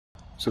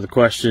So the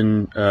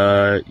question,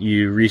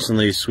 you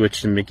recently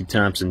switched to Mickey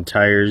Thompson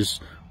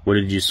tires. What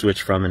did you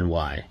switch from and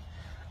why?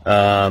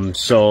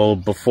 So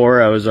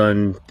before I was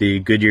on the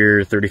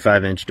Goodyear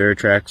 35-inch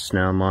Duratracs.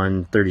 Now I'm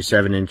on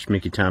 37-inch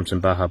Mickey Thompson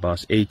Baja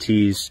Boss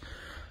ATs.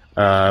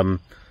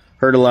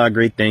 Heard a lot of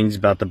great things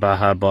about the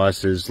Baja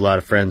Bosses. A lot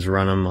of friends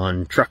run them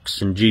on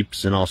trucks and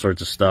Jeeps and all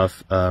sorts of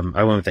stuff.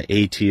 I went with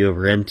the AT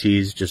over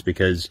MTs just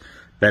because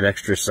that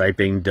extra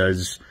siping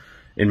does,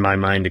 in my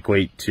mind,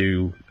 equate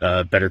to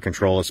better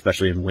control,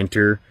 especially in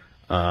winter.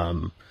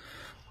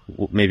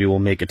 Maybe we'll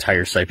make a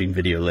tire siping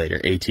video later,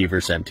 AT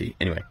versus MT.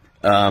 Anyway,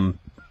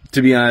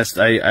 to be honest,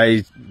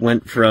 I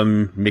went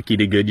from Mickey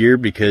to Goodyear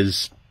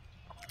because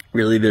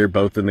really they're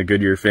both in the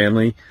Goodyear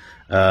family.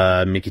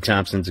 Mickey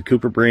Thompson's a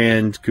Cooper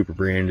brand. Cooper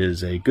brand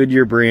is a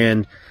Goodyear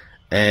brand.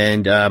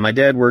 And my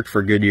dad worked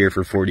for Goodyear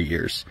for 40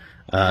 years.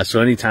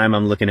 So anytime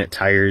I'm looking at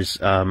tires,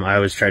 I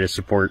always try to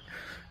support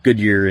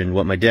Goodyear and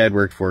what my dad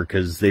worked for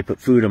because they put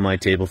food on my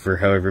table for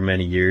however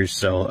many years.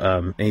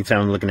 So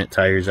anytime I'm looking at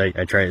tires, I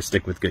try to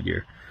stick with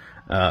Goodyear.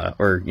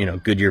 Or, you know,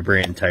 Goodyear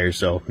brand tires.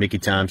 So Mickey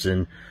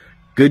Thompson,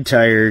 good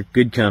tire,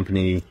 good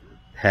company,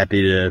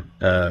 happy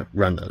to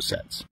run those sets.